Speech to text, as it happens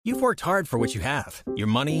You've worked hard for what you have. Your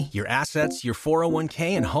money, your assets, your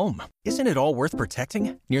 401k, and home. Isn't it all worth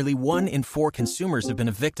protecting? Nearly 1 in 4 consumers have been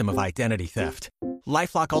a victim of identity theft.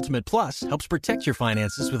 LifeLock Ultimate Plus helps protect your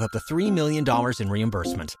finances with up to $3 million in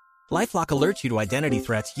reimbursement. LifeLock alerts you to identity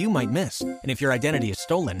threats you might miss. And if your identity is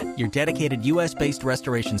stolen, your dedicated U.S.-based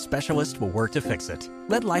restoration specialist will work to fix it.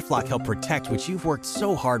 Let LifeLock help protect what you've worked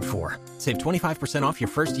so hard for. Save 25% off your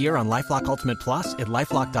first year on LifeLock Ultimate Plus at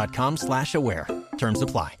LifeLock.com/aware. Terms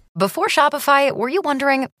apply. Before Shopify, were you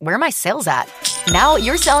wondering, where are my sales at? Now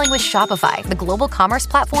you're selling with Shopify, the global commerce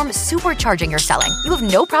platform supercharging your selling. You have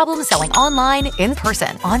no problem selling online, in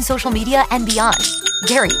person, on social media, and beyond.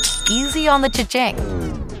 Gary, easy on the cha-ching.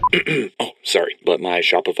 Oh, sorry, but my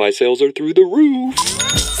Shopify sales are through the roof.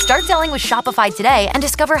 Start selling with Shopify today and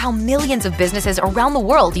discover how millions of businesses around the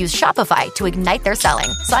world use Shopify to ignite their selling.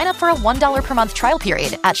 Sign up for a $1 per month trial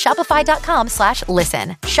period at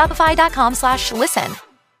shopify.com/listen. Shopify.com/listen.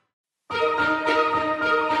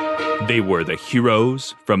 They were the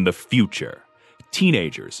heroes from the future.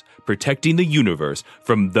 Teenagers protecting the universe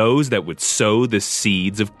from those that would sow the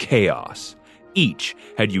seeds of chaos. Each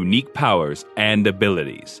had unique powers and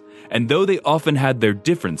abilities, and though they often had their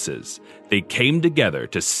differences, they came together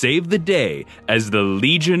to save the day as the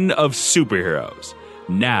Legion of Superheroes.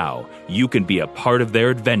 Now you can be a part of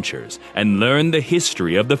their adventures and learn the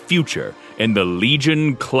history of the future in the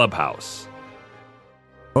Legion Clubhouse.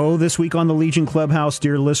 Oh, this week on the Legion Clubhouse,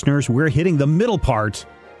 dear listeners, we're hitting the middle part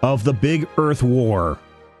of the Big Earth War.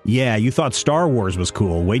 Yeah, you thought Star Wars was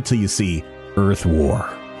cool. Wait till you see Earth War.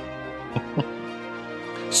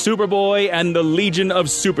 Superboy and the Legion of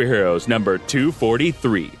Superheroes, number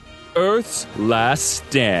 243, Earth's Last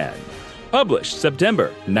Stand. Published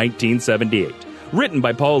September 1978. Written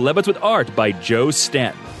by Paul Levitz with art by Joe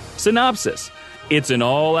Stanton. Synopsis: it's an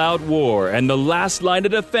all-out war, and the last line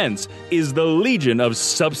of defense is the Legion of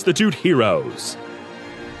Substitute Heroes.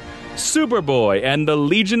 Superboy and the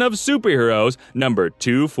Legion of Superheroes, number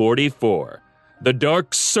 244. The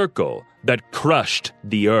Dark Circle that crushed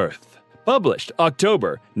the Earth. Published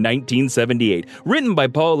October 1978. Written by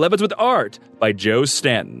Paul Levitz with art by Joe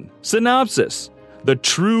Stanton. Synopsis: the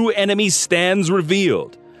true enemy stands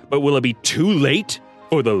revealed, but will it be too late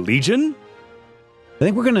for the Legion? I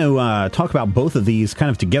think we're going to talk about both of these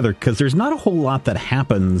kind of together because there's not a whole lot that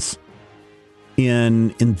happens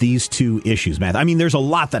in these two issues, Matt. I mean, there's a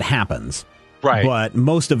lot that happens, right? But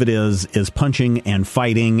most of it is punching and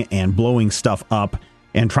fighting and blowing stuff up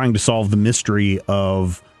and trying to solve the mystery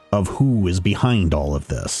of who is behind all of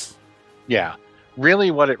this. Yeah.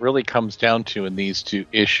 Really, what it really comes down to in these two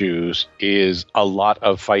issues is a lot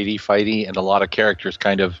of fighty and a lot of characters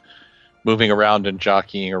kind of moving around and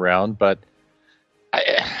jockeying around. But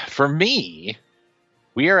for me,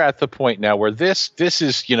 we are at the point now where this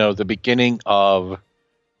is, the beginning of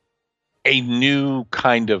a new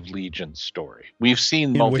kind of Legion story. We've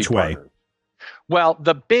seen multi-parters. In which way? Well,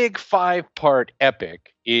 the big 5-part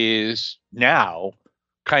epic is now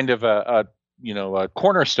kind of a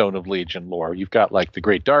cornerstone of Legion lore. You've got like the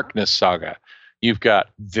Great Darkness saga. You've got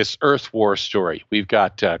this Earth War story. We've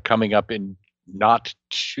got coming up in not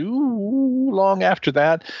too long after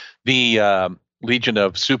that, the Legion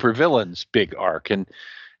of Supervillains big arc. And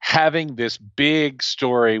having this big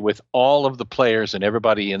story with all of the players and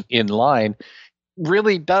everybody in line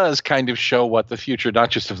really does kind of show what the future,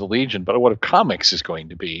 not just of the Legion, but what of comics is going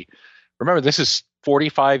to be. Remember, this is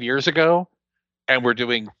 45 years ago. And we're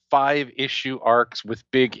doing 5-issue arcs with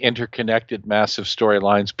big interconnected massive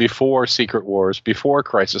storylines before Secret Wars, before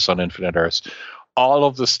Crisis on Infinite Earths. All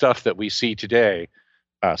of the stuff that we see today,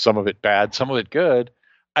 some of it bad, some of it good,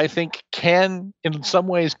 I think can in some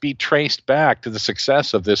ways be traced back to the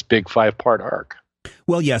success of this big 5-part arc.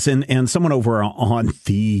 Well, yes, and someone over on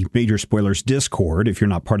the Major Spoilers Discord, if you're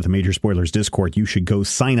not part of the Major Spoilers Discord, you should go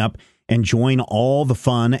sign up and join all the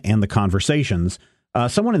fun and the conversations.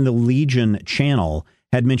 Someone in the Legion channel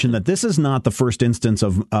had mentioned that this is not the first instance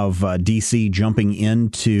of DC jumping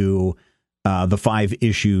into the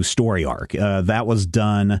 5-issue story arc. That was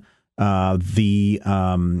done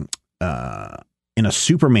in a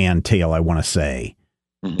Superman tale, I want to say,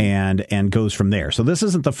 and goes from there. So this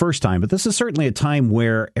isn't the first time, but this is certainly a time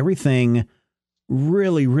where everything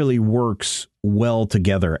really, really works well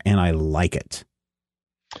together, and I like it.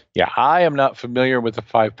 Yeah, I am not familiar with the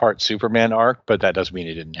 5-part Superman arc, but that doesn't mean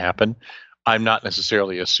it didn't happen. I'm not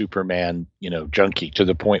necessarily a Superman, junkie to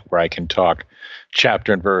the point where I can talk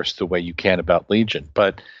chapter and verse the way you can about Legion.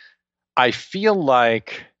 But I feel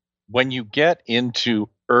like when you get into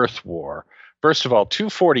Earth War, first of all,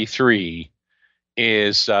 243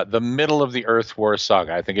 is the middle of the Earth War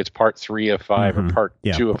saga. I think it's part 3 of 5 or part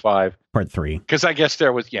 2 of 5. Part 3. Because I guess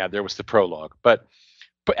there was the prologue, but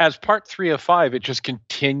as part 3 of 5, it just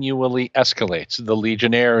continually escalates. The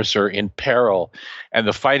Legionnaires are in peril, and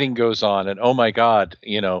the fighting goes on. And oh my God,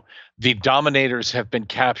 the Dominators have been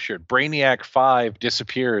captured. Brainiac 5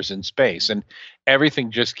 disappears in space, and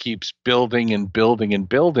everything just keeps building and building and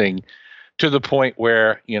building to the point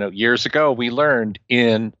where, years ago we learned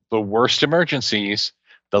in the worst emergencies,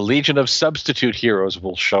 the Legion of Substitute Heroes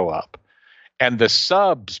will show up. And the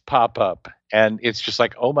subs pop up, and it's just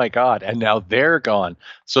like, oh my God, and now they're gone.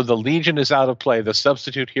 So the Legion is out of play. The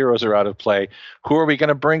substitute heroes are out of play. Who are we going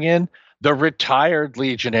to bring in? The retired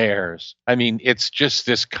Legionnaires. I mean, it's just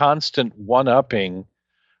this constant one-upping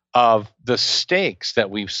of the stakes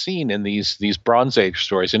that we've seen in these Bronze Age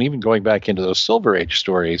stories, and even going back into those Silver Age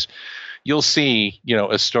stories. You'll see,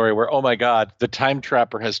 a story where, oh my God, the time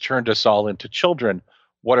trapper has turned us all into children.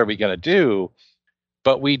 What are we going to do?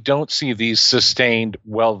 But we don't see these sustained,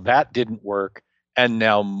 well, that didn't work, and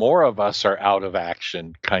now more of us are out of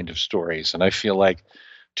action kind of stories. And I feel like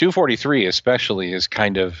 243 especially is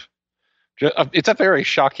kind of, it's a very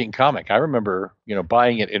shocking comic. I remember,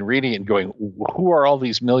 buying it and reading it and going, who are all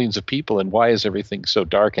these millions of people, and why is everything so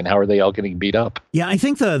dark, and how are they all getting beat up? Yeah, I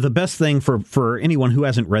think the best thing for anyone who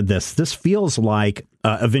hasn't read this feels like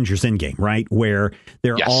Avengers Endgame, right? Where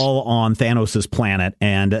they're all on Thanos' planet,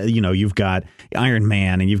 and you've got Iron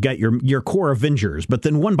Man, and you've got your core Avengers, but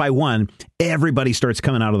then one by one, everybody starts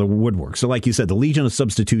coming out of the woodwork. So like you said, the Legion of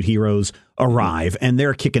Substitute Heroes arrive, and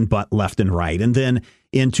they're kicking butt left and right. And then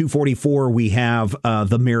in 244, we have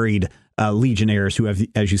the married Legionnaires who have,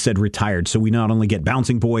 as you said, retired. So we not only get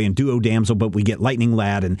Bouncing Boy and Duo Damsel, but we get Lightning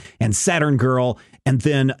Lad and Saturn Girl. And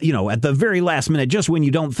then, at the very last minute, just when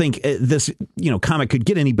you don't think this, comic could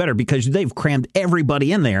get any better because they've crammed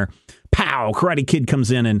everybody in there, pow, Karate Kid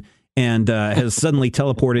comes in and has suddenly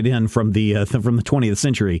teleported in from the 20th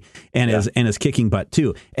century and is kicking butt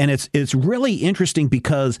too. And it's really interesting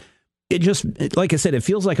because it just, like I said, it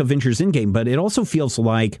feels like Avengers Endgame, but it also feels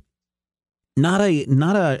like not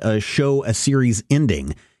a show, a series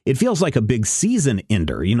ending. It feels like a big season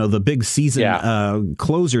ender, the big season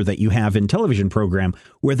closer that you have in television program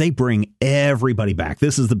where they bring everybody back.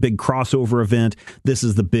 This is the big crossover event. This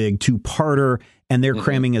is the big two-parter, and they're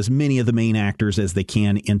cramming as many of the main actors as they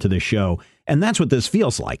can into the show. And that's what this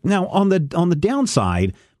feels like. Now, on the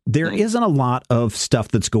downside, there isn't a lot of stuff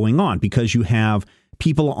that's going on because you have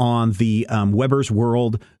people on the Weber's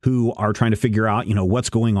World who are trying to figure out, what's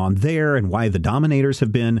going on there and why the Dominators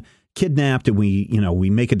have been kidnapped. And we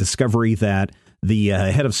make a discovery that the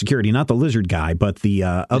head of security, not the lizard guy, but the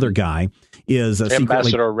other guy is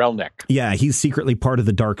Ambassador Relnick. Yeah, he's secretly part of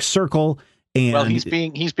the Dark Circle. And he's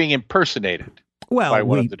being impersonated. By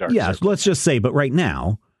one of the Dark Circle. Let's just say, but right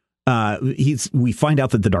now, we find out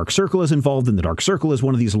that the Dark Circle is involved, and the Dark Circle is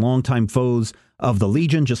one of these longtime foes of the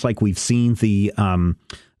Legion, just like we've seen the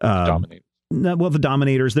Dominators. The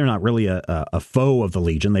Dominators, they're not really a foe of the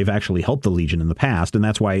Legion. They've actually helped the Legion in the past, and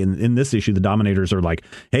that's why in this issue, the Dominators are like,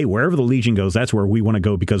 hey, wherever the Legion goes, that's where we want to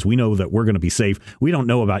go because we know that we're going to be safe. We don't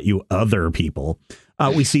know about you other people.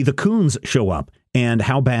 We see the Coons show up and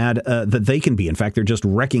how bad that they can be. In fact, they're just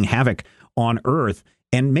wreaking havoc on Earth.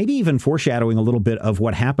 And maybe even foreshadowing a little bit of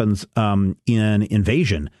what happens in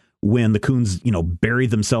Invasion when the Coons, bury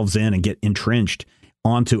themselves in and get entrenched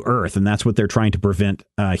onto Earth. And that's what they're trying to prevent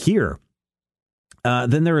here.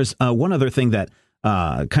 Then there is one other thing that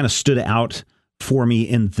kind of stood out for me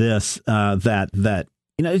in this that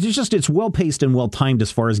it's well paced and well timed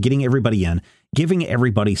as far as getting everybody in, giving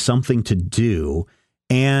everybody something to do.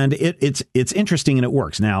 And it's interesting and it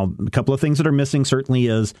works. Now, a couple of things that are missing certainly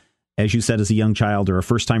is, as you said, as a young child or a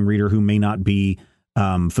first-time reader who may not be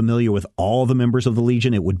familiar with all the members of the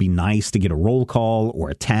Legion, it would be nice to get a roll call or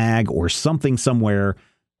a tag or something somewhere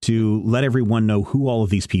to let everyone know who all of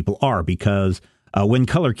these people are. Because when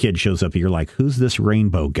Color Kid shows up, you're like, who's this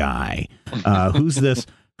rainbow guy? Who's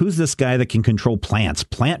this guy that can control plants?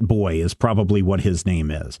 Plant Boy is probably what his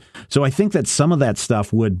name is. So I think that some of that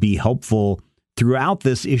stuff would be helpful throughout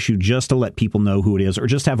this issue just to let people know who it is, or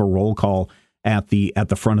just have a roll call at the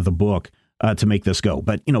front of the book to make this go.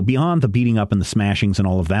 But, beyond the beating up and the smashings and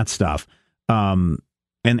all of that stuff, and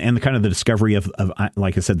the kind of the discovery of,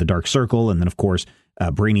 like I said, the Dark Circle. And then, of course,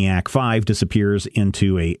 Brainiac 5 disappears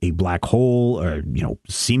into a black hole, or,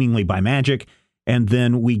 seemingly by magic. And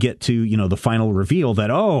then we get to, the final reveal that,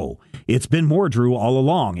 it's been Mordru all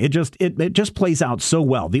along. It just plays out so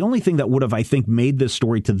well. The only thing that would have, I think, made this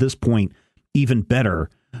story to this point even better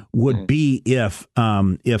would be if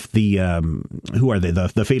the who are they,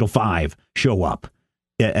 the Fatal Five show up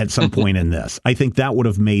at some point in this. I think that would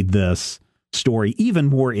have made this story even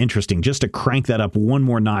more interesting, just to crank that up one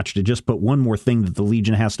more notch, to just put one more thing that the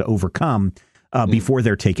Legion has to overcome before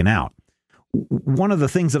they're taken out. One of the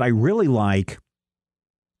things that I really like,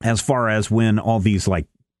 as far as when all these like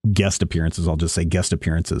guest appearances, I'll just say guest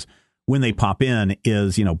appearances, when they pop in,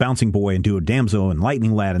 is, Bouncing Boy and Duo Damsel and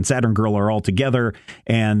Lightning Lad and Saturn Girl are all together,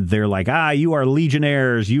 and they're like, you are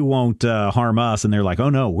Legionnaires, you won't harm us. And they're like, oh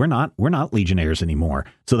no, we're not Legionnaires anymore.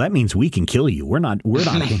 So that means we can kill you. We're not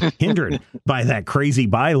hindered by that crazy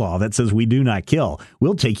bylaw that says we do not kill.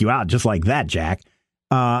 We'll take you out just like that, Jack.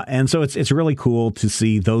 And so it's really cool to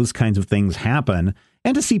see those kinds of things happen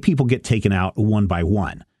and to see people get taken out one by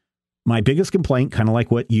one. My biggest complaint, kind of like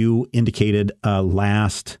what you indicated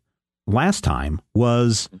last time,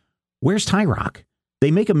 was where's Tyrock? They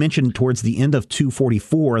make a mention towards the end of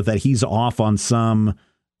 244 that he's off on some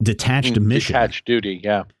detached mission. Detached duty,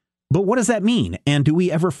 yeah. But what does that mean? And do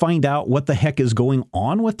we ever find out what the heck is going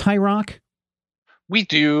on with Tyrock? We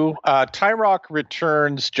do. Tyrock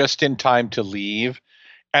returns just in time to leave.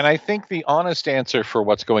 And I think the honest answer for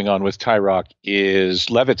what's going on with Tyrock is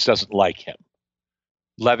Levitz doesn't like him.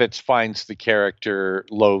 Levitz finds the character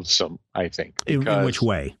loathsome, I think. In which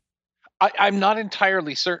way? I'm not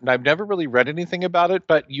entirely certain. I've never really read anything about it,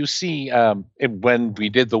 but you see, when we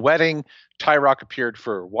did the wedding, Tyrock appeared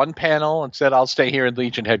for one panel and said, I'll stay here in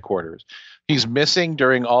Legion headquarters. He's missing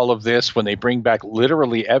during all of this when they bring back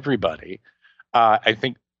literally everybody. I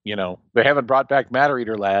think, they haven't brought back Matter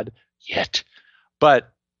Eater Lad yet,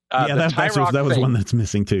 but that was one that's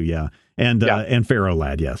missing too. Yeah. And Pharaoh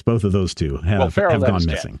Lad. Yes. Both of those two have gone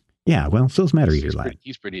missing. Dead. Yeah. Well, so's Matter Eater Lad.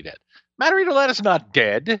 He's pretty dead. Matter Eater Lad is not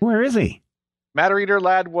dead. Where is he? Matter Eater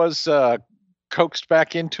Lad was coaxed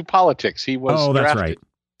back into politics. He was that's drafted. right.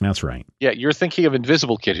 That's right. Yeah. You're thinking of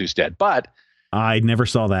Invisible Kid, who's dead, but I never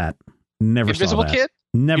saw that. Invisible Kid?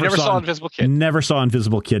 Never saw Invisible Kid. Never saw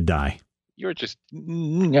Invisible Kid die. You're just,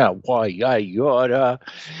 Anyway,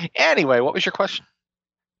 what was your question?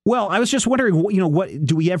 Well, I was just wondering, what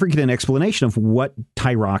do we ever get an explanation of what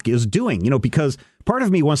Tyrock is doing? Because part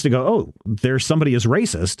of me wants to go, there's somebody is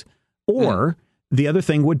racist. Or the other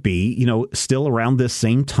thing would be, still around this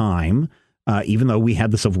same time, even though we had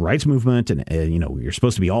the civil rights movement and, you're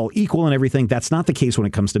supposed to be all equal and everything. That's not the case when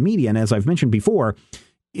it comes to media. And as I've mentioned before,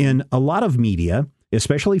 in a lot of media,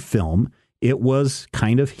 especially film, it was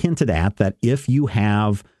kind of hinted at that if you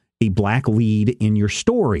have a black lead in your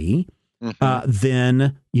story,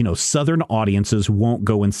 then, Southern audiences won't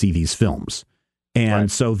go and see these films.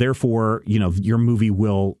 And so therefore, your movie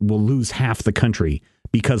will lose half the country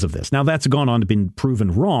because of this. Now, that's gone on to been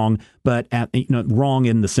proven wrong, but wrong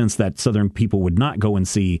in the sense that Southern people would not go and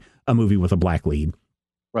see a movie with a black lead.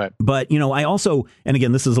 Right. But, I also, and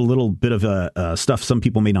again, this is a little bit of stuff some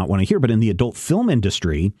people may not want to hear, but in the adult film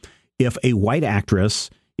industry, if a white actress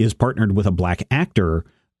is partnered with a black actor,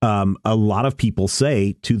 a lot of people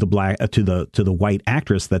say to the white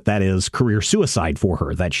actress that is career suicide for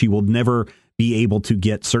her, that she will never be able to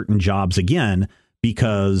get certain jobs again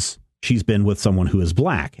because she's been with someone who is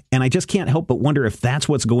black. And I just can't help but wonder if that's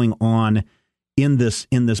what's going on in this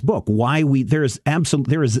book. There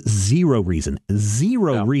is zero reason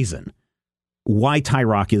why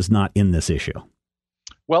Tyrock is not in this issue.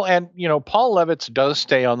 Well, and Paul Levitz does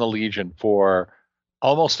stay on the Legion for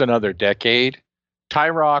almost another decade.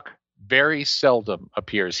 Tyrock very seldom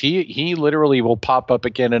appears. He literally will pop up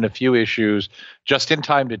again in a few issues just in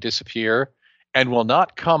time to disappear and will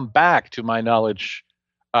not come back, to my knowledge,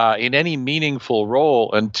 in any meaningful role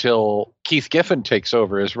until Keith Giffen takes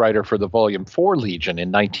over as writer for the Volume 4 Legion in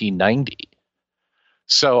 1990.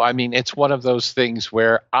 So, it's one of those things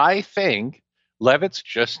where I think Levitz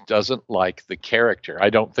just doesn't like the character. I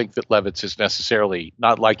don't think that Levitz is necessarily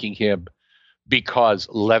not liking him because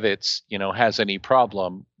Levitz, has any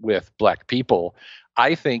problem with black people.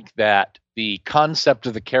 I think that the concept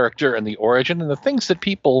of the character and the origin and the things that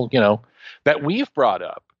people, that we've brought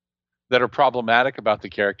up that are problematic about the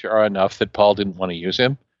character are enough that Paul didn't want to use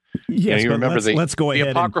him. Yes, you remember let's go ahead.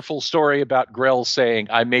 The apocryphal story about Grell saying,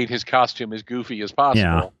 I made his costume as goofy as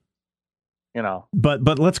possible. Yeah.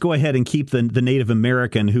 But let's go ahead and keep the Native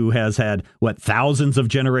American who has had thousands of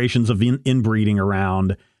generations of inbreeding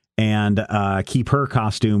around, and keep her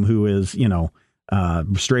costume, who is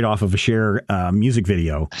straight off of a Cher music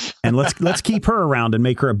video, and let's keep her around and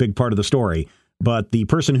make her a big part of the story. But the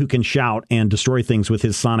person who can shout and destroy things with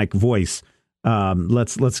his sonic voice,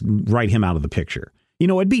 let's write him out of the picture.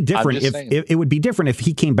 It'd be different if it would be different if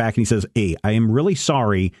he came back and he says, "Hey, I am really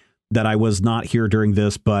sorry that I was not here during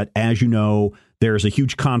this, but as you know, there's a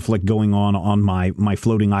huge conflict going on my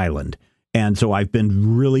floating island. And so I've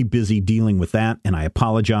been really busy dealing with that, and I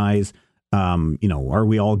apologize. Are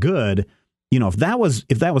we all good?" if that was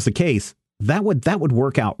the case, that would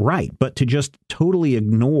work out right. But to just totally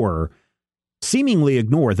seemingly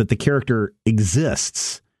ignore that the character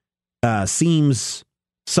exists, seems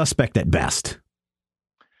suspect at best.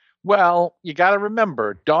 Well, you got to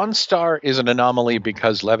remember, Dawnstar is an anomaly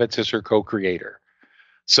because Levitz is her co-creator.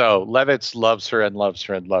 So Levitz loves her and loves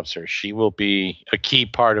her and loves her. She will be a key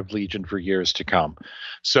part of Legion for years to come.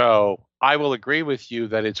 So I will agree with you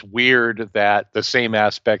that it's weird that the same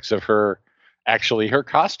aspects of her, actually her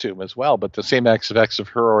costume as well, but the same aspects of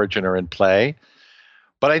her origin are in play.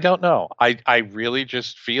 But I don't know. I really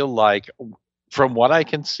just feel like, from what I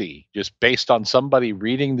can see, just based on somebody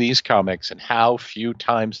reading these comics and how few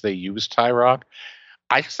times they use Tyrock,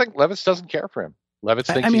 I just think Levitz doesn't care for him. Levitz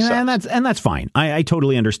thinks he sucks. and that's fine. I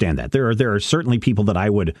totally understand that. There are certainly people that I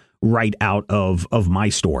would write out of my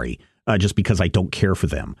story just because I don't care for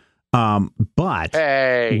them. But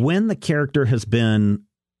when the character has been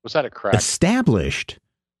established,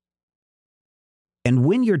 and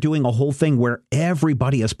when you're doing a whole thing where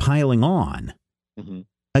everybody is piling on,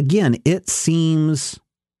 again, it seems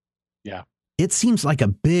like a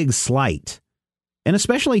big slight. And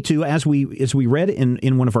especially to, as we read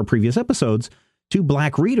in one of our previous episodes, to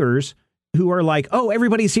black readers who are like, oh,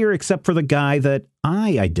 everybody's here except for the guy that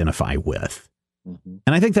I identify with. And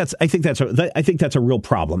I think that's a real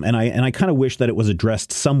problem. And I kind of wish that it was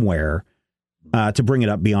addressed somewhere to bring it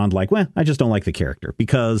up beyond like, well, I just don't like the character,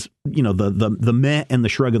 because, the meh and the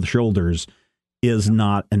shrug of the shoulders is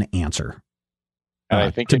not an answer. And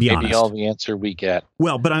I think it may be all the answer we get.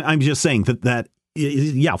 Well, but I'm just saying that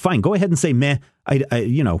yeah, fine. Go ahead and say meh.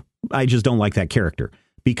 I just don't like that character,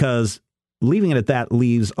 because leaving it at that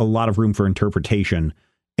leaves a lot of room for interpretation.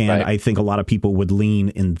 And right. I think a lot of people would lean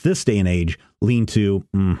in this day and age, to,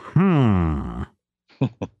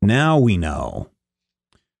 now we know.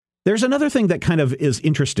 There's another thing that kind of is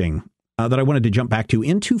interesting that I wanted to jump back to.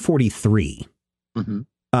 In 243,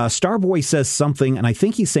 Starboy says something, and I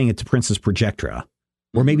think he's saying it to Princess Projectra,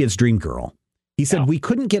 or maybe it's Dream Girl. He said, we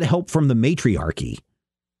couldn't get help from the matriarchy.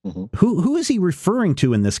 Who is he referring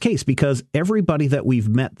to in this case? Because everybody that we've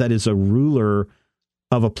met that is a ruler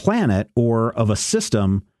of a planet or of a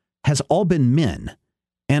system has all been men.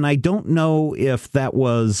 And I don't know if that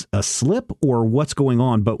was a slip or what's going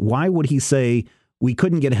on, but why would he say we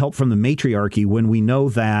couldn't get help from the matriarchy when we know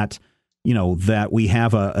that, that we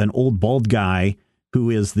have an old bald guy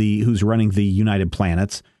who's running the United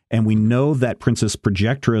Planets, and we know that Princess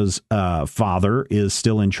Projectra's father is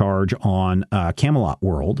still in charge on Camelot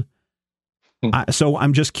World. So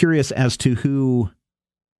I'm just curious as to who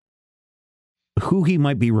he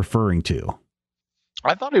might be referring to.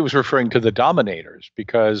 I thought he was referring to the Dominators,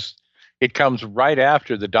 because it comes right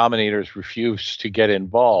after the Dominators refuse to get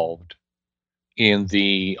involved in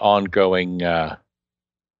the ongoing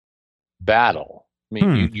battle. I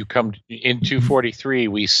mean, you come in 243,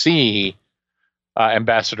 we see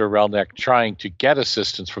Ambassador Relnick trying to get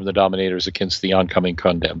assistance from the Dominators against the oncoming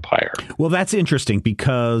Kund Empire. Well, that's interesting,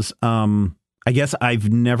 because I guess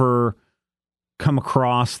I've never come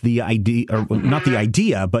across the idea, or not the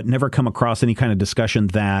idea, but never come across any kind of discussion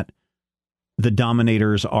that the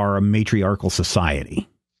Dominators are a matriarchal society.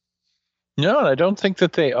 No, I don't think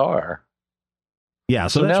that they are. Yeah,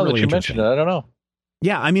 so that's now really that you mentioned it, I don't know.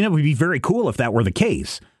 Yeah, I mean, it would be very cool if that were the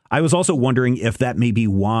case. I was also wondering if that may be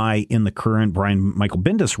why in the current Brian Michael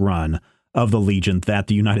Bendis run of the Legion that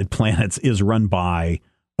the United Planets is run by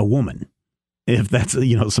a woman. If that's,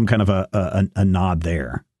 some kind of a nod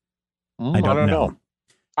there. I don't know.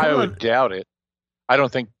 I would doubt it. I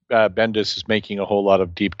don't think Bendis is making a whole lot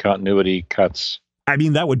of deep continuity cuts. I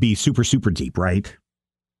mean, that would be super, super deep, right?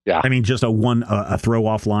 Yeah. I mean, just a throw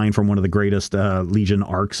off line from one of the greatest Legion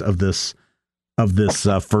arcs of this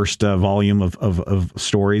first volume of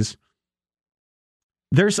stories.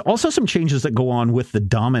 There's also some changes that go on with the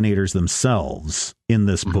Dominators themselves in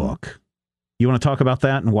this book. You want to talk about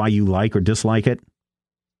that and why you like or dislike it?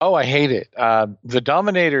 Oh, I hate it. The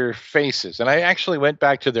Dominator faces, and I actually went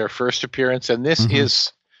back to their first appearance, and this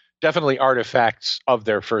is definitely artifacts of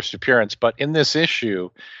their first appearance. But in this issue,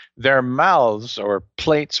 their mouths or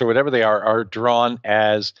plates or whatever they are drawn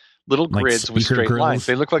as little grids with straight lines.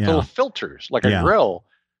 They look like little filters, like a grill.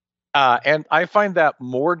 And I find that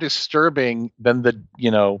more disturbing than the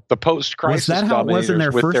post-crisis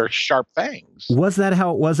Dominators with their sharp fangs. Was that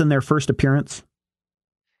how it was in their first appearance?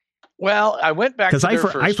 Well, I went back to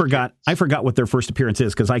I forgot what their first appearance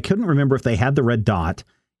is, because I couldn't remember if they had the red dot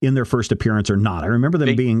in their first appearance or not. I remember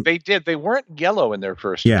them being... They did. They weren't yellow in their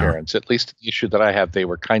first appearance. At least the issue that I have, they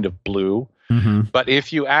were kind of blue. But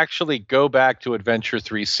if you actually go back to Adventure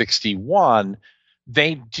 361,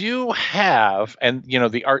 They do have, and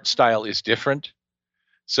the art style is different.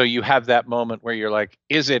 So you have that moment where you're like,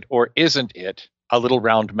 is it or isn't it a little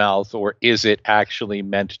round mouth, or is it actually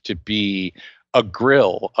meant to be a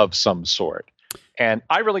grill of some sort? And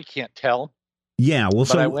I really can't tell. Yeah, well,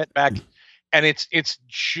 but I went back, and it's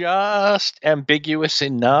just ambiguous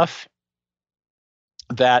enough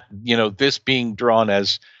that this being drawn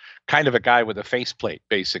as kind of a guy with a faceplate,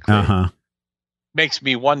 basically, makes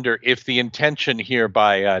me wonder if the intention here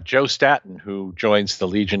by Joe Staton, who joins the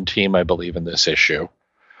Legion team, I believe, in this issue,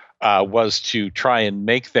 was to try and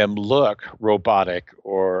make them look robotic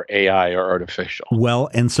or AI or artificial. Well,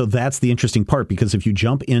 and so that's the interesting part, because if you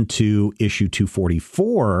jump into issue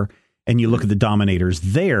 244 and you look at the Dominators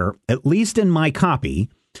there, at least in my copy,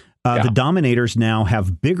 the Dominators now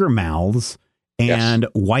have bigger mouths and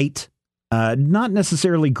white, not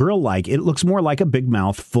necessarily grill-like. It looks more like a big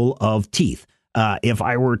mouth full of teeth. If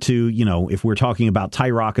I were to, if we're talking about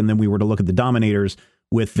Tyrock and then we were to look at the Dominators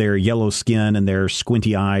with their yellow skin and their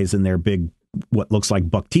squinty eyes and their big, what looks like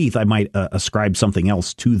buck teeth, I might ascribe something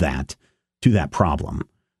else to that problem.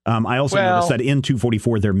 I also noticed that in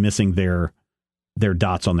 244, they're missing their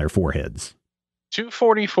dots on their foreheads.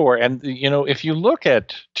 244, and if you look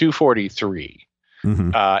at 243,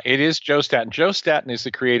 it is Joe Staton. Joe Staton is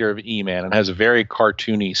the creator of E-Man and has a very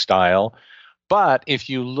cartoony style. But if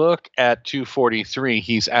you look at 243,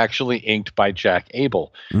 he's actually inked by Jack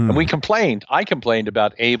Abel. And I complained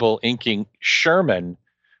about Abel inking Sherman,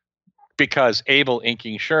 because Abel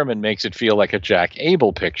inking Sherman makes it feel like a Jack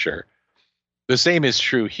Abel picture. The same is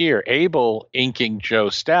true here. Abel inking Joe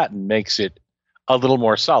Staton makes it a little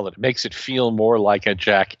more solid. It makes it feel more like a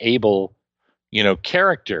Jack Abel,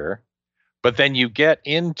 character. But then you get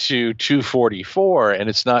into 244 and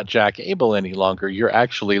it's not Jack Abel any longer. You're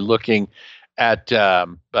actually looking at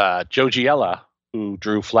Joe Giella, who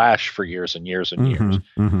drew Flash for years and years and years.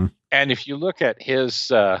 And if you look at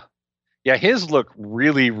his look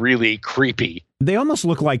really, really creepy. They almost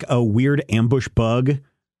look like a weird ambush bug,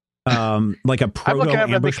 like a proto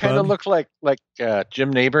ambush bug. They kind of look like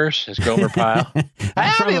Jim Neighbors, his Gomer Pyle.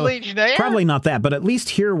 Howdy, Legionnaire. Probably not that, but at least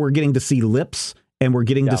here we're getting to see lips and we're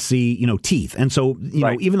getting to see, teeth. And so,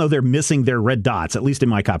 even though they're missing their red dots, at least in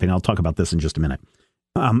my copy, and I'll talk about this in just a minute,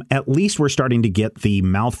 at least we're starting to get the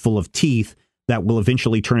mouthful of teeth that will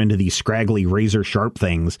eventually turn into these scraggly razor sharp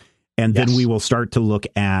things. And then we will start to look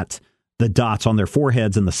at the dots on their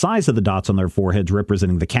foreheads and the size of the dots on their foreheads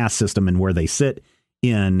representing the caste system and where they sit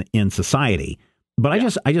in society. But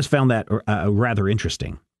I just found that rather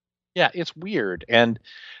interesting. Yeah, it's weird. And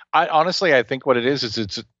I think what it is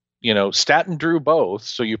it's, Staton drew both.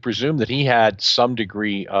 So you presume that he had some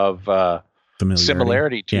degree of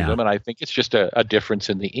similarity to them, and I think it's just a difference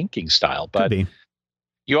in the inking style. But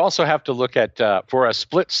you also have to look at for a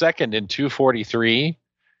split second in 243,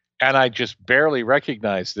 and I just barely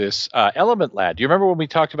recognize this Element Lad. Do you remember when we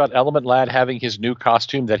talked about Element Lad having his new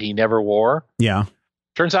costume that he never wore? Yeah.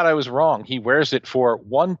 Turns out I was wrong. He wears it for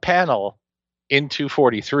one panel in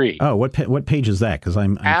 243. Oh, what page is that? Because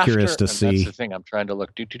I'm curious to see. That's the thing. I'm trying to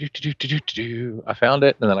look. I found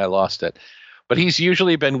it and then I lost it. But he's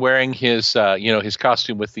usually been wearing his, his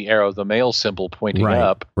costume with the arrow, the male symbol pointing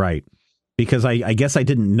up. Right. Because I guess I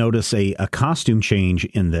didn't notice a costume change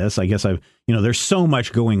in this. I guess there's so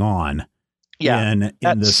much going on in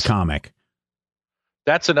this comic.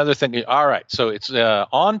 That's another thing. All right. So it's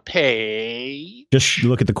on page. Just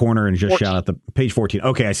look at the corner and just 14. Shout out the page 14.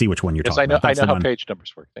 Okay. I see which one you're talking about. I know how page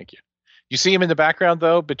numbers work. Thank you. You see him in the background,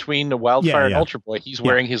 though, between the Wildfire and Ultra Boy. He's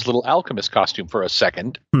wearing his little alchemist costume for a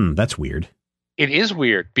second. That's weird. It is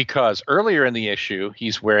weird because earlier in the issue,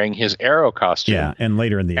 he's wearing his Arrow costume. Yeah, and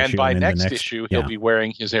later in the issue. And by next issue, he'll be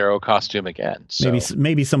wearing his Arrow costume again. So.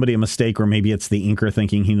 Maybe somebody a mistake, or maybe it's the inker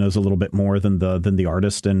thinking he knows a little bit more than the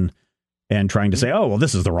artist and trying to say, oh, well,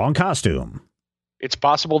 this is the wrong costume. It's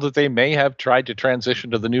possible that they may have tried to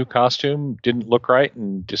transition to the new costume, didn't look right,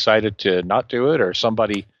 and decided to not do it, or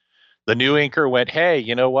somebody, the new inker went, hey,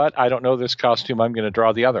 you know what? I don't know this costume. I'm going to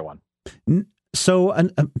draw the other one. So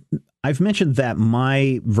I've mentioned that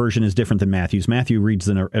my version is different than Matthew's. Matthew reads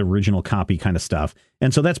an original copy kind of stuff.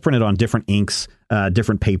 And so that's printed on different inks,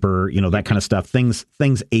 different paper, that kind of stuff. Things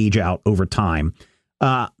age out over time.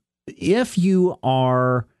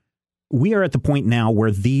 We are at the point now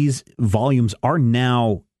where these volumes are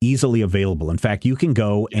now easily available. In fact, you can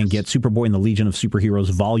go and get Superboy and the Legion of Superheroes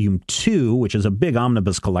Volume 2, which is a big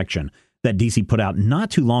omnibus collection that DC put out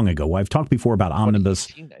not too long ago. I've talked before about Omnibus.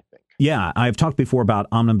 2018, I think. Yeah, I've talked before about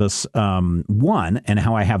Omnibus 1 and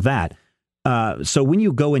how I have that. So when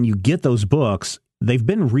you go and you get those books, they've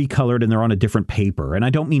been recolored and they're on a different paper. And I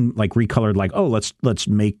don't mean like recolored like, oh, let's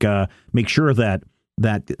make sure that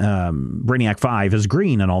Brainiac 5 is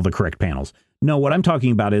green in all the correct panels. No, what I'm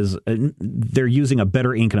talking about is they're using a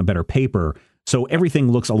better ink and a better paper, so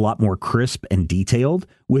everything looks a lot more crisp and detailed,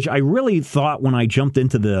 which I really thought when I jumped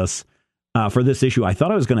into this for this issue, I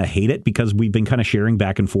thought I was going to hate it because we've been kind of sharing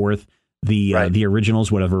back and forth the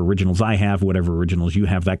originals, whatever originals I have, whatever originals you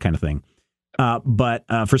have, that kind of thing. But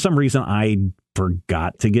for some reason, I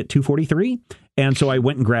forgot to get 243, and so I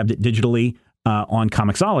went and grabbed it digitally on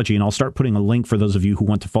Comixology, and I'll start putting a link for those of you who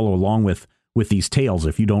want to follow along with these tales.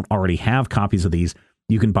 If you don't already have copies of these,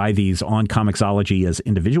 you can buy these on Comixology as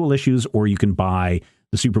individual issues, or you can buy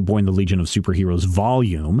the Superboy and the Legion of Superheroes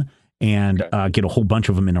volume and get a whole bunch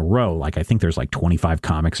of them in a row. Like, I think there's like 25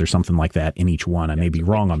 comics or something like that in each one. I may be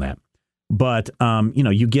wrong on that. But,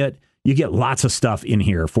 you get lots of stuff in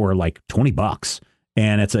here for like $20,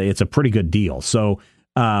 and it's a pretty good deal. So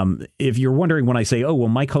if you're wondering when I say, oh, well,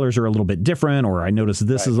 my colors are a little bit different, or I notice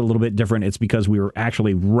this is a little bit different, it's because we were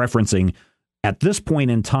actually referencing at this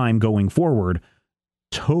point in time going forward,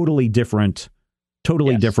 totally different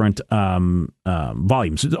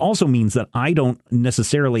volumes. It also means that I don't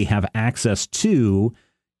necessarily have access to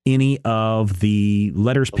any of the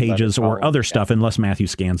letters pages or other stuff unless Matthew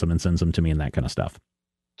scans them and sends them to me and that kind of stuff.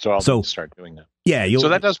 So I'll need to start doing that. Yeah. So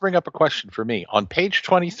that does bring up a question for me. On page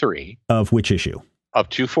 23. Of which issue? Of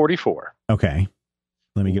 244. Okay.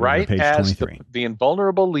 Let me get right over to page 23. As the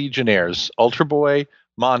invulnerable Legionnaires, Ultra Boy,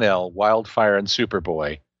 Mon-El, Wildfire, and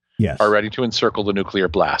Superboy are ready to encircle the nuclear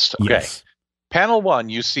blast. Okay. Yes. Panel 1,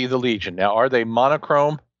 you see the Legion. Now, are they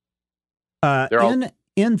monochrome?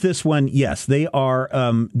 In this one, yes, they are.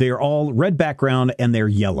 They're all red background and they're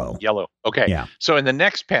yellow. Yellow. Okay. Yeah. So in the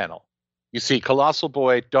next panel, you see Colossal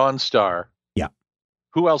Boy, Dawnstar. Yeah.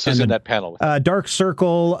 Who else is in that panel? Dark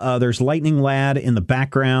Circle. There's Lightning Lad in the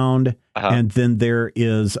background, and then there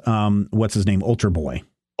is what's his name, Ultra Boy.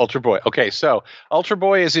 Ultra Boy. Okay, so Ultra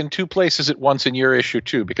Boy is in two places at once in your issue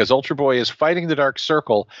too, because Ultra Boy is fighting the Dark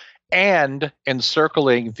Circle and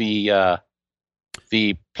encircling the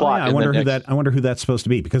plot. I wonder who that's supposed to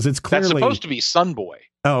be, because it's clearly that's supposed to be Sunboy.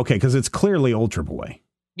 Oh, okay, because it's clearly Ultra Boy.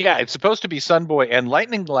 Yeah, it's supposed to be Sunboy, and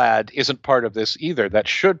Lightning Lad isn't part of this either. That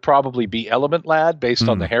should probably be Element Lad based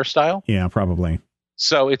on the hairstyle. Yeah, probably.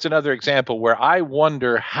 So it's another example where I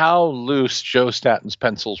wonder how loose Joe Staton's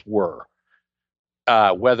pencils were.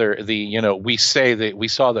 Whether we say that we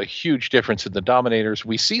saw the huge difference in the Dominators,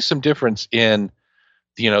 we see some difference in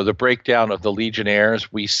the breakdown of the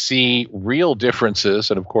Legionnaires. We see real differences,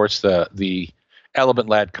 and of course the Element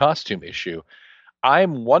Lad costume issue.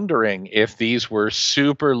 I'm wondering if these were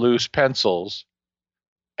super loose pencils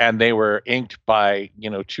and they were inked by,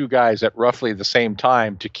 two guys at roughly the same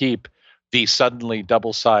time to keep the suddenly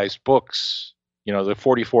double-sized books, the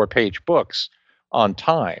 44-page books on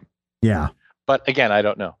time. Yeah. But again, I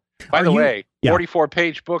don't know. By the way,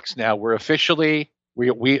 44-page books now, we're officially,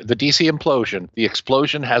 the DC implosion, the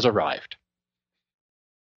explosion has arrived.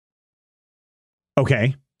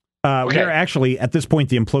 Okay. We're actually, at this point,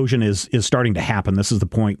 the implosion is starting to happen. This is the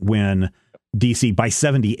point when DC, by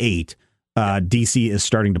 78, DC is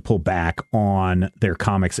starting to pull back on their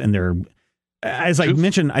comics and their, as I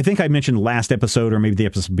mentioned, I think I mentioned last episode or maybe the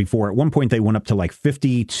episode before, at one point they went up to like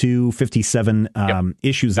 52, 57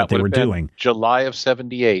 issues that they were doing. July of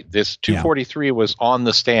 78. This 243 was on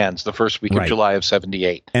the stands the first week of July of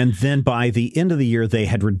 78. And then by the end of the year, they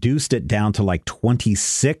had reduced it down to like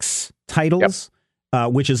 26 titles.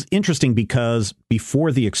 Which is interesting because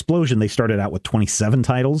before the explosion, they started out with 27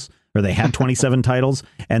 titles, or they had 27 titles.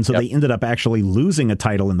 And so they ended up actually losing a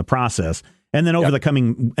title in the process. And then over the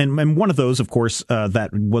coming, and one of those, of course, that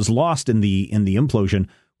was lost in the implosion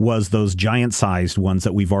was those giant sized ones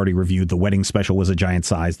that we've already reviewed. The wedding special was a giant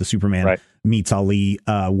size. The Superman meets Ali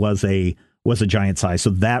was a giant size.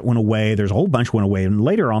 So that went away. There's a whole bunch went away. And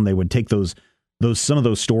later on, they would take some of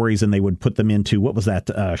those stories and they would put them into, what was that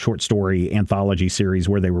short story anthology series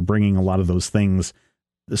where they were bringing a lot of those things,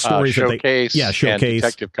 the stories Showcase, Showcase and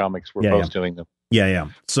Detective Comics were both doing them. Yeah.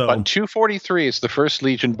 So, but 243 is the first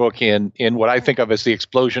Legion book in what I think of as the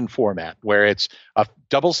explosion format, where it's a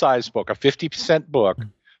double-sized book, a 50% book,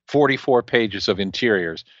 44 pages of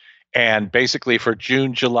interiors, and basically for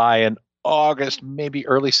June, July, and August, maybe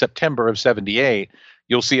early September of 78.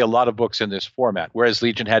 You'll see a lot of books in this format, whereas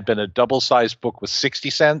Legion had been a double-sized book with 60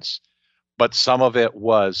 cents, but some of it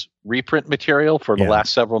was reprint material for the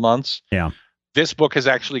last several months. Yeah. This book has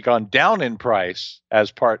actually gone down in price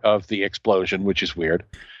as part of the explosion, which is weird.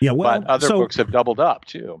 Yeah, well, but other books have doubled up,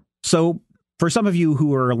 too. So for some of you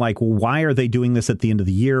who are like, well, why are they doing this at the end of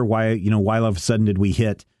the year? Why all of a sudden did we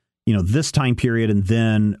hit, this time period and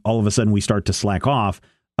then all of a sudden we start to slack off?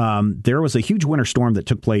 there was a huge winter storm that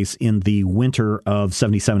took place in the winter of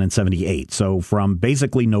 77 and 78. So from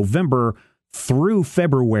basically November through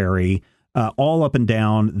February, all up and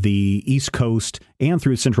down the East Coast and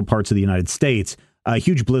through central parts of the United States,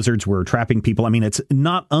 huge blizzards were trapping people. I mean, it's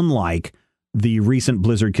not unlike the recent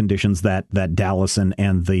blizzard conditions that Dallas and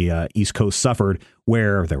the East Coast suffered,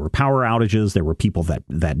 where there were power outages, there were people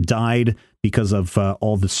that died because of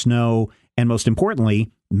all the snow, and most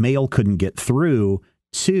importantly, mail couldn't get through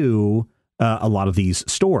to a lot of these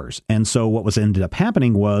stores. And so what was ended up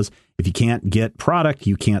happening was, if you can't get product,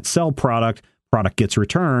 you can't sell product gets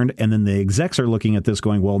returned, and then the execs are looking at this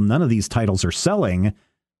going, well, none of these titles are selling,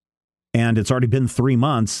 and it's already been 3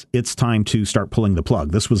 months. It's time to start pulling the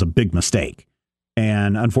plug. This was a big mistake.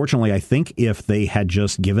 And unfortunately, I think if they had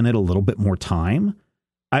just given it a little bit more time,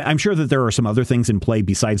 I'm sure that there are some other things in play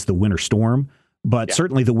besides the winter storm, but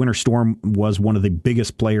certainly the winter storm was one of the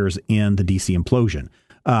biggest players in the DC implosion.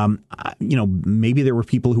 Maybe there were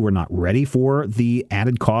people who were not ready for the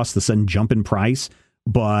added cost, the sudden jump in price,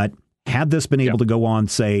 but had this been able to go on,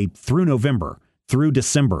 say, through November, through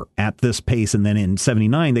December at this pace, and then in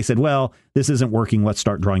 79, they said, well, this isn't working, let's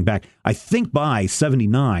start drawing back. I think by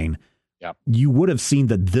 79, you would have seen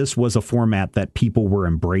that this was a format that people were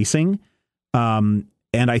embracing. And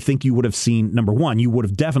I think you would have seen, number one, you would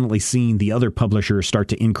have definitely seen the other publishers start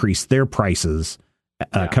to increase their prices,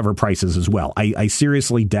 cover prices as well. I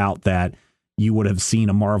seriously doubt that you would have seen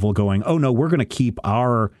a Marvel going, oh, no, we're going to keep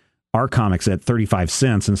our comics at 35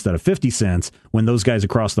 cents instead of 50 cents when those guys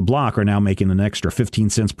across the block are now making an extra 15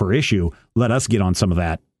 cents per issue. Let us get on some of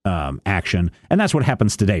that action. And that's what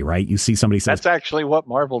happens today, right? You see somebody says, that's actually what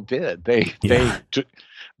Marvel did. They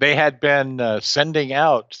had been sending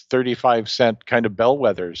out 35-cent kind of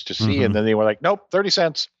bellwethers to see, and then they were like, nope, 30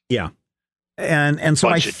 cents. Yeah. And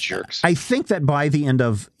so jerks. I think that by the end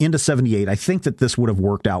of 78, I think that this would have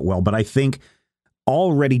worked out well, but I think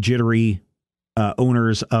already jittery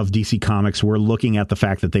owners of DC Comics were looking at the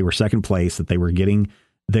fact that they were second place, that they were getting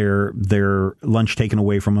their lunch taken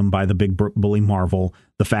away from them by the big bully Marvel,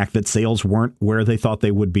 the fact that sales weren't where they thought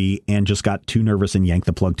they would be, and just got too nervous and yanked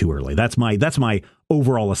the plug too early. That's my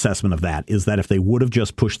overall assessment of that, is that if they would have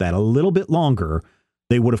just pushed that a little bit longer,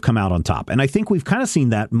 they would have come out on top. And I think we've kind of seen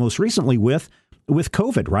that most recently with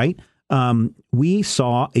COVID, right? We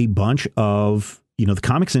saw a bunch of, the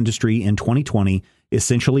comics industry in 2020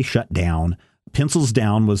 essentially shut down. Pencils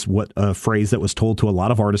down was what a phrase that was told to a lot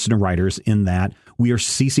of artists and writers, in that we are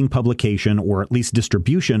ceasing publication, or at least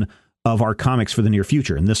distribution, of our comics for the near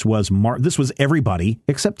future. And this was everybody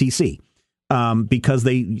except DC, because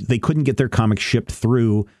they couldn't get their comics shipped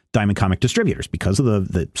through Diamond Comic distributors because of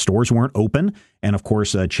the stores weren't open. And of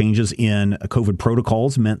course, changes in COVID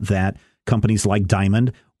protocols meant that companies like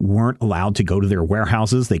Diamond weren't allowed to go to their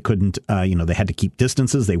warehouses. They couldn't, they had to keep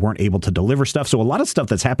distances. They weren't able to deliver stuff. So a lot of stuff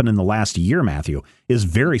that's happened in the last year, Matthew, is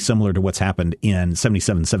very similar to what's happened in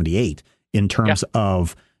 77, 78 in terms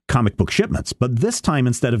of comic book shipments. But this time,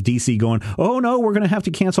 instead of DC going, oh no, we're going to have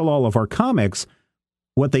to cancel all of our comics,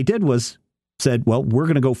 what they did was said, well, we're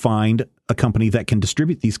going to go find a company that can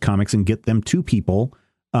distribute these comics and get them to people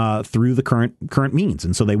through the current means.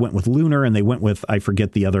 And so they went with Lunar, and they went with, I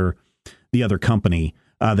forget the other company.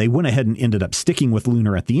 They went ahead and ended up sticking with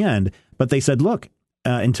Lunar at the end, but they said, look,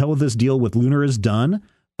 until this deal with Lunar is done,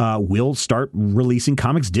 we'll start releasing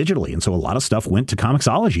comics digitally. And so a lot of stuff went to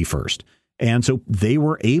Comixology first. And so they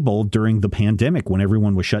were able, during the pandemic, when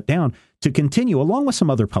everyone was shut down, to continue, along with some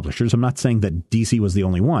other publishers. I'm not saying that DC was the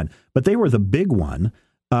only one, but they were the big one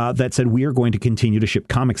that said, we are going to continue to ship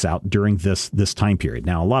comics out during this time period.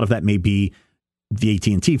 Now, a lot of that may be the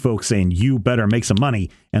AT&T folks saying, you better make some money.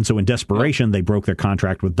 And so in desperation, they broke their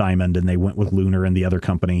contract with Diamond, and they went with Lunar and the other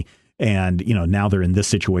company. And, now they're in this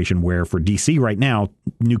situation where, for DC right now,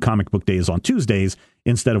 New Comic Book Day is on Tuesdays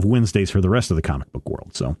instead of Wednesdays for the rest of the comic book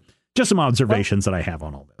world. So just some observations that I have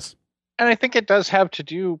on all this. And I think it does have to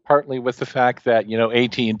do partly with the fact that,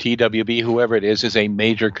 AT&T, WB, whoever it is a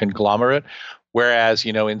major conglomerate. Whereas,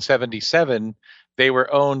 in 77, they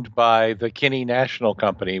were owned by the Kinney National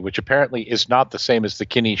Company, which apparently is not the same as the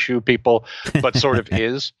Kinney Shoe people, but sort of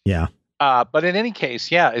is. Yeah. But in any case,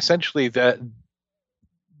 essentially at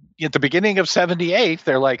the beginning of 78,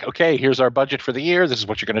 they're like, okay, here's our budget for the year. This is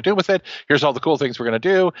what you're going to do with it. Here's all the cool things we're going to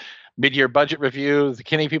do. Mid-year budget review. The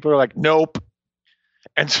Kinney people are like, nope.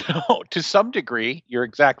 And so to some degree, you're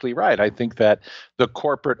exactly right. I think that the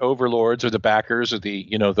corporate overlords, or the backers, or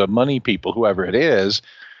the money people, whoever it is,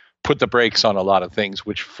 put the brakes on a lot of things,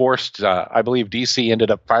 which forced, I believe DC ended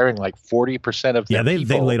up firing like 40% of their people.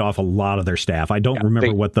 They laid off a lot of their staff. I don't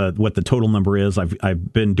remember what the total number is.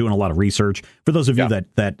 I've been doing a lot of research. For those of you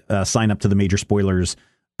that sign up to the Major Spoilers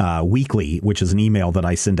Weekly, which is an email that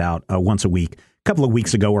I send out once a week. A couple of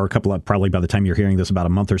weeks ago, or probably by the time you're hearing this, about a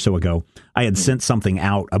month or so ago, I had sent something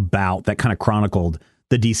out about that kind of chronicled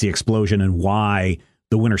the DC explosion and why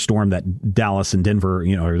the winter storm that Dallas and Denver,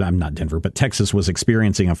 or I'm not Denver, but Texas was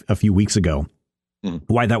experiencing a few weeks ago,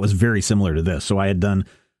 why that was very similar to this. So I had done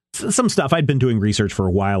some stuff. I'd been doing research for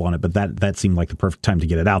a while on it, but that seemed like the perfect time to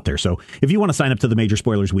get it out there. So if you want to sign up to the Major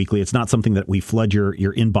Spoilers Weekly, it's not something that we flood your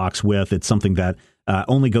inbox with. It's something that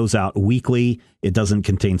only goes out weekly. It doesn't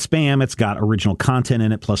contain spam. It's got original content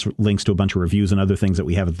in it, plus links to a bunch of reviews and other things that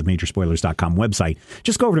we have at the Majorspoilers.com website.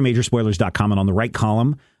 Just go over to Majorspoilers.com, and on the right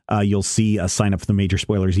column, you'll see a sign up for the Major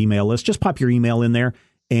Spoilers email list. Just pop your email in there,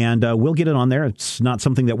 and we'll get it on there. It's not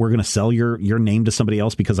something that we're going to sell your name to somebody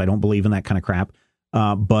else, because I don't believe in that kind of crap.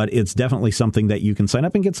 But it's definitely something that you can sign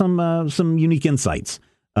up and get some unique insights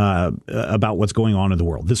about what's going on in the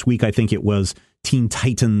world. This week, I think it was Teen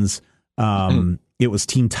Titans. It was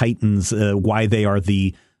Teen Titans, why they are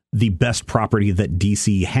the best property that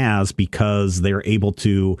DC has, because they're able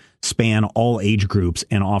to span all age groups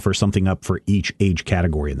and offer something up for each age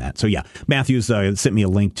category in that. So yeah, Matthews sent me a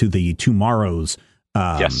link to the Tomorrow's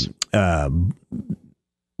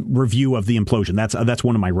review of the implosion. That's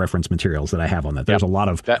one of my reference materials that I have on that. There's a lot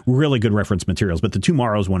of really good reference materials, but the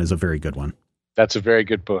Tomorrow's one is a very good one. That's a very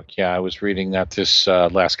good book. Yeah, I was reading that this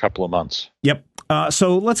last couple of months. Yep.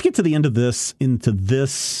 So let's get to the end of this, into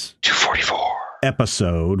this 244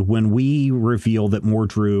 episode, when we reveal that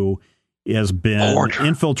Mordru has been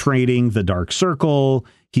infiltrating the Dark Circle.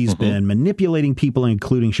 He's been manipulating people,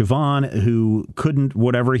 including Siobhan, who couldn't,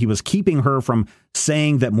 whatever. He was keeping her from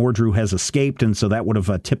saying that Mordru has escaped. And so that would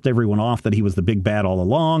have tipped everyone off that he was the big bad all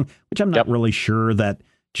along, which I'm not really sure that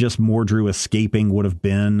just Mordru escaping would have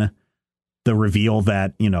been the reveal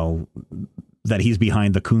that, that he's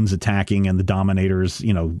behind the Coons attacking and the Dominators,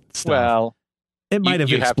 stuff. Well, it might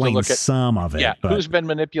have explained some of it. Yeah, but who's been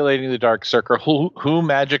manipulating the Dark Circle? Who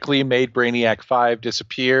magically made Brainiac 5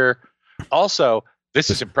 disappear? Also, this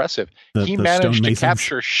is impressive. He managed to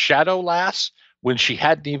capture Shadow Lass when she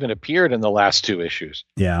hadn't even appeared in the last two issues.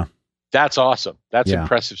 Yeah. That's awesome. That's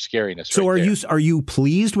impressive scariness. So are you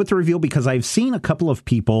pleased with the reveal? Because I've seen a couple of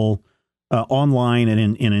people online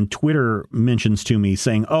and in Twitter mentions to me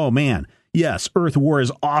saying, oh man, yes, Earth War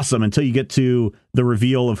is awesome until you get to the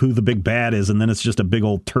reveal of who the big bad is, and then it's just a big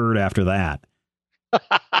old turd after that.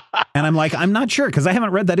 And I'm like, I'm not sure, because I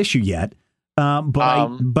haven't read that issue yet.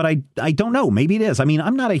 But I don't know. Maybe it is. I mean,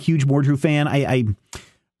 I'm not a huge Mordru fan.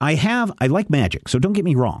 I like magic, so don't get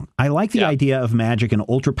me wrong. I like the idea of magic and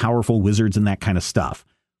ultra powerful wizards and that kind of stuff.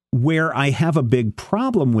 Where I have a big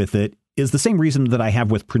problem with it is the same reason that I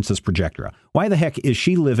have with Princess Projectra. Why the heck is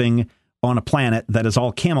she living on a planet that is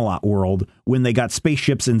all Camelot world when they got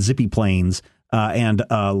spaceships and zippy planes and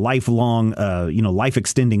lifelong, life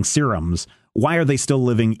extending serums? Why are they still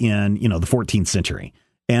living in, the 14th century?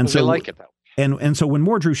 And so they like it though. And so when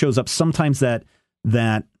Mordru shows up, sometimes that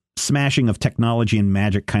smashing of technology and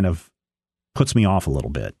magic kind of puts me off a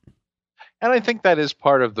little bit. And I think that is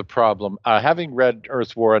part of the problem. Having read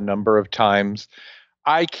Earth War a number of times,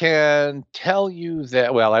 I can tell you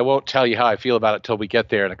that, well, I won't tell you how I feel about it till we get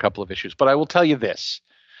there in a couple of issues, but I will tell you this.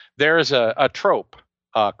 There is a trope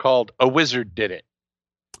called "a wizard did it."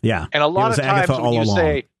 Yeah. And a lot of times when you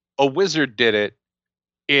say "a wizard did it,"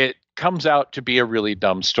 it comes out to be a really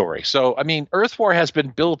dumb story. So, I mean, Earth War has been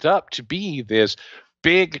built up to be this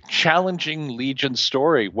big, challenging Legion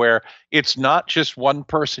story where it's not just one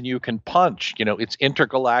person you can punch. It's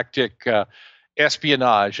intergalactic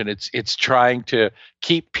espionage, and it's trying to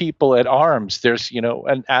keep people at arms. There's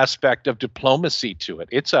an aspect of diplomacy to it.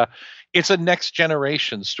 It's a next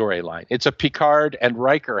generation storyline. It's a Picard and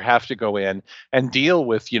Riker have to go in and deal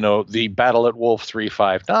with the battle at Wolf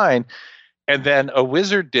 359, and then a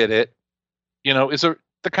wizard did it. Is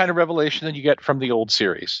the kind of revelation that you get from the old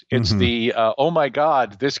series. It's the oh my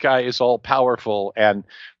God, this guy is all powerful and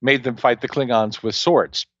made them fight the Klingons with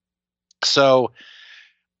swords. So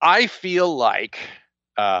I feel like,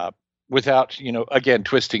 without, again,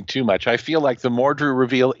 twisting too much, I feel like the Mordru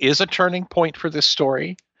reveal is a turning point for this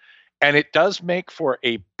story. And it does make for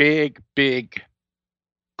a big, big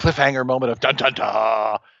cliffhanger moment of dun, dun,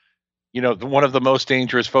 dun. One of the most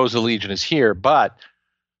dangerous foes of the Legion is here. But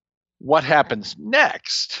what happens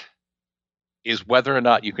next is whether or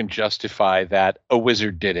not you can justify that "a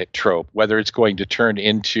wizard did it" trope, whether it's going to turn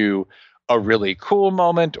into a really cool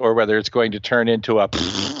moment or whether it's going to turn into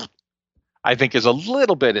I think is a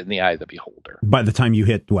little bit in the eye of the beholder. By the time you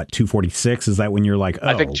hit 246, is that when you're like, oh.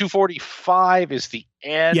 I think 245 is the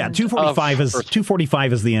end. Yeah, 245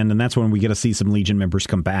 is the end, and that's when we get to see some Legion members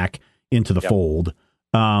come back into the fold.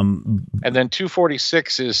 And then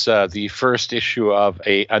 246 is the first issue of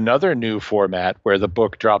another new format where the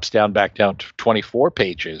book drops back down to 24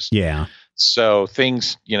 pages. Yeah. So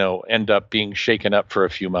things, end up being shaken up for a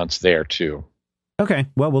few months there too. Okay.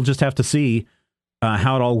 Well, we'll just have to see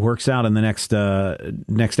how it all works out in the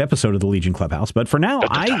next episode of the Legion Clubhouse. But for now,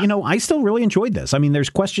 I still really enjoyed this. I mean, there's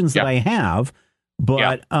questions that I have,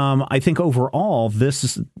 but I think overall this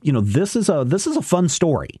is a fun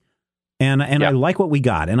story. And I like what we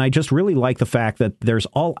got. And I just really like the fact that there's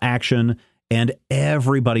all action and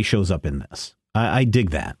everybody shows up in this. I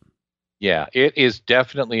dig that. Yeah, it is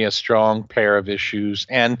definitely a strong pair of issues.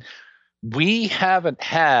 And we haven't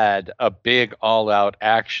had a big all-out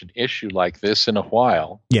action issue like this in a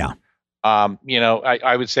while. Yeah.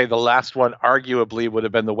 I would say the last one arguably would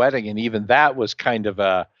have been The Wedding. And even that was kind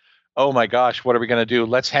of oh my gosh, what are we going to do?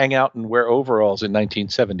 Let's hang out and wear overalls in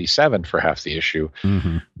 1977 for half the issue.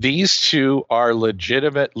 Mm-hmm. These two are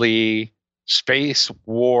legitimately space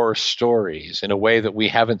war stories in a way that we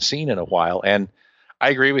haven't seen in a while. And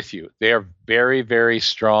I agree with you. They are very, very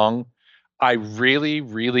strong. I really,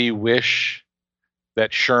 really wish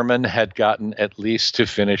that Sherman had gotten at least to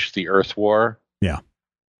finish the Earth War. Yeah.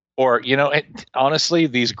 Or, honestly,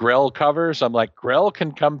 these Grell covers, I'm like, Grell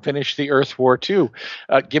can come finish the Earth War too.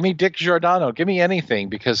 Give me Dick Giordano. Give me anything.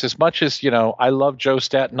 Because as much as, I love Joe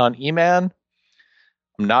Staton on E-Man,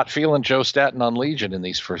 I'm not feeling Joe Staton on Legion in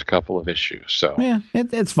these first couple of issues. So yeah,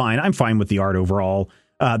 it's fine. I'm fine with the art overall.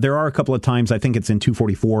 There are a couple of times, I think it's in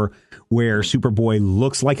 244, where Superboy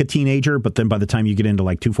looks like a teenager, but then by the time you get into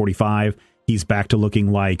like 245, he's back to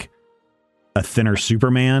looking like a thinner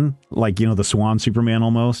Superman, like, the Swan Superman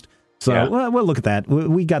almost. So we'll look at that.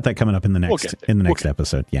 We got that coming up in the next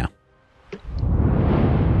episode. Yeah.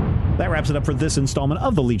 That wraps it up for this installment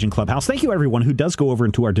of the Legion Clubhouse. Thank you, everyone who does go over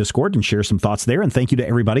into our Discord and share some thoughts there. And thank you to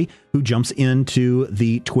everybody who jumps into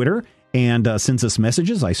the Twitter and sends us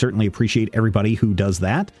messages. I certainly appreciate everybody who does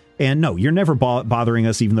that. And no, you're never bothering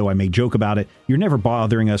us, even though I may joke about it. You're never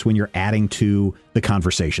bothering us when you're adding to the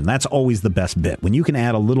conversation. That's always the best bit. When you can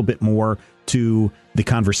add a little bit more to the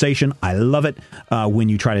conversation, I love it. When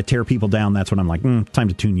you try to tear people down, that's when I'm like, time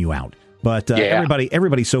to tune you out. But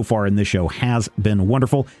everybody so far in this show has been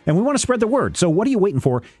wonderful, and we want to spread the word. So what are you waiting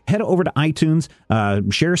for? Head over to iTunes,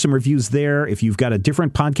 share some reviews there. If you've got a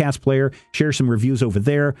different podcast player, share some reviews over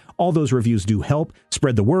there. All those reviews do help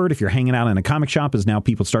spread the word. If you're hanging out in a comic shop, as now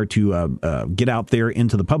people start to get out there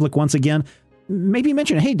into the public once again, maybe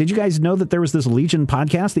mention, hey, did you guys know that there was this Legion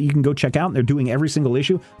podcast that you can go check out? And they're doing every single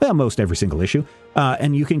issue, well, most every single issue,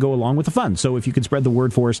 and you can go along with the fun. So if you could spread the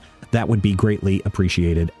word for us, that would be greatly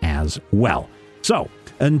appreciated as well. So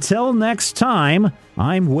until next time,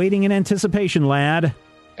 I'm waiting in anticipation, lad.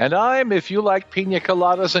 And I'm, if you like pina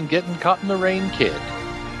coladas and getting caught in the rain, kid.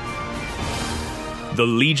 The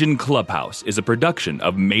Legion Clubhouse is a production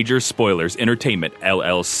of Major Spoilers Entertainment,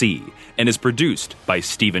 LLC, and is produced by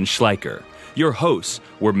Steven Schleicher. Your hosts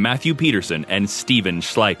were Matthew Peterson and Steven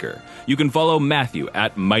Schleicher. You can follow Matthew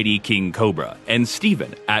at Mighty King Cobra and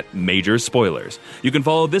Steven at Major Spoilers. You can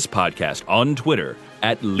follow this podcast on Twitter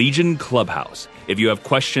at Legion Clubhouse. If you have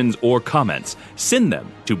questions or comments, send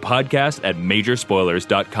them to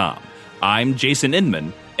podcast@majorspoilers.com. I'm Jason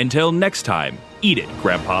Inman. Until next time, eat it,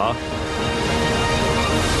 Grandpa.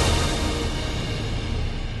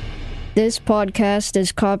 This podcast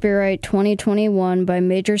is copyright 2021 by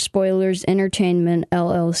Major Spoilers Entertainment,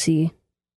 LLC.